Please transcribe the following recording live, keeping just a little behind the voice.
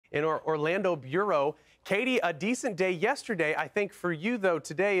in our Orlando bureau. Katie, a decent day yesterday. I think for you, though,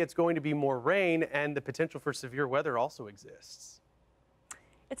 today it's going to be more rain, and the potential for severe weather also exists.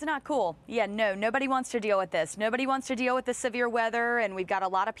 It's not cool. Yeah, no, nobody wants to deal with this. Nobody wants to deal with the severe weather, and we've got a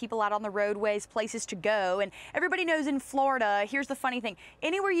lot of people out on the roadways, places to go, and everybody knows in Florida, here's the funny thing,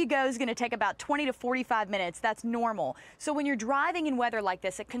 anywhere you go is going to take about 20 to 45 minutes. That's normal. So when you're driving in weather like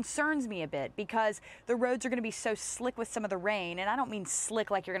this, it concerns me a bit because the roads are going to be so slick with some of the rain, and I don't mean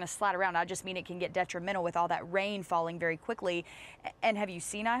slick like you're going to slide around. I just mean it can get detrimental with all that rain falling very quickly. And have you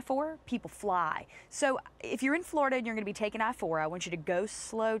seen I-4? People fly. So if you're in Florida and you're going to be taking I-4, I want you to go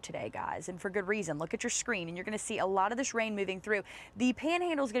slow today, guys, and for good reason. Look at your screen and you're going to see a lot of this rain moving through. The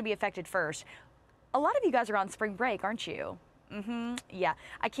panhandle is going to be affected first. A lot of you guys are on spring break, aren't you? Yeah,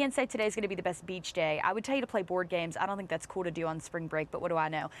 I can't say today's going to be the best beach day. I would tell you to play board games. I don't think that's cool to do on spring break, but what do I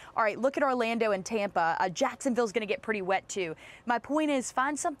know? All right, look at Orlando and Tampa. Jacksonville's going to get pretty wet too. My point is,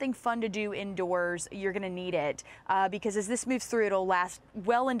 find something fun to do indoors. You're going to need it because as this moves through, it'll last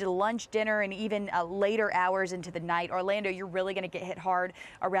well into lunch, dinner, and even later hours into the night. Orlando, you're really going to get hit hard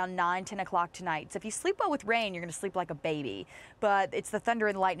around 9, 10 o'clock tonight. So if you sleep well with rain, you're going to sleep like a baby. But it's the thunder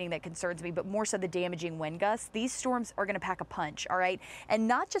and lightning that concerns me, but more so the damaging wind gusts. These storms are going to pack a punch. All right, and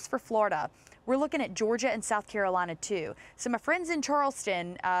not just for Florida. We're looking at Georgia and South Carolina too. So my friends in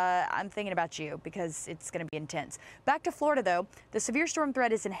Charleston, I'm thinking about you because it's going to be intense. Back to Florida though, the severe storm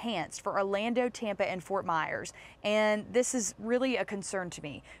threat is enhanced for Orlando, Tampa, and Fort Myers. And this is really a concern to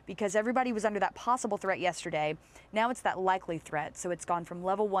me because everybody was under that possible threat yesterday. Now it's that likely threat. So it's gone from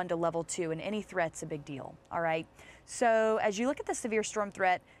level 1 to level 2, and any threat's a big deal. All right. So as you look at the severe storm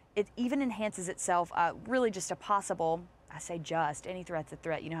threat, it even enhances itself, really just a possible, I say just, any threat's a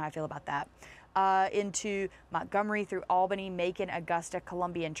threat, you know how I feel about that, into Montgomery through Albany, Macon, Augusta,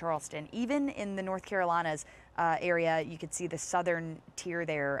 Columbia, and Charleston. Even in the North Carolinas area, you could see the southern tier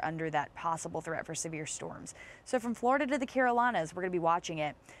there under that possible threat for severe storms. So from Florida to the Carolinas, we're going to be watching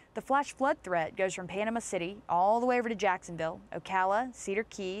it. The flash flood threat goes from Panama City all the way over to Jacksonville, Ocala, Cedar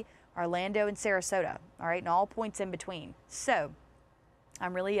Key, Orlando, and Sarasota, all right, and all points in between. So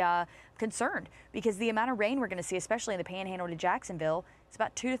I'm really concerned because the amount of rain we're going to see, especially in the Panhandle to Jacksonville, is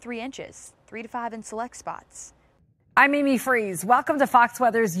about 2 to 3 inches, 3 to 5 in select spots. I'm Amy Freeze. Welcome to Fox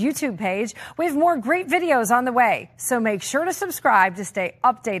Weather's YouTube page. We have more great videos on the way, so make sure to subscribe to stay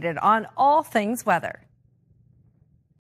updated on all things weather.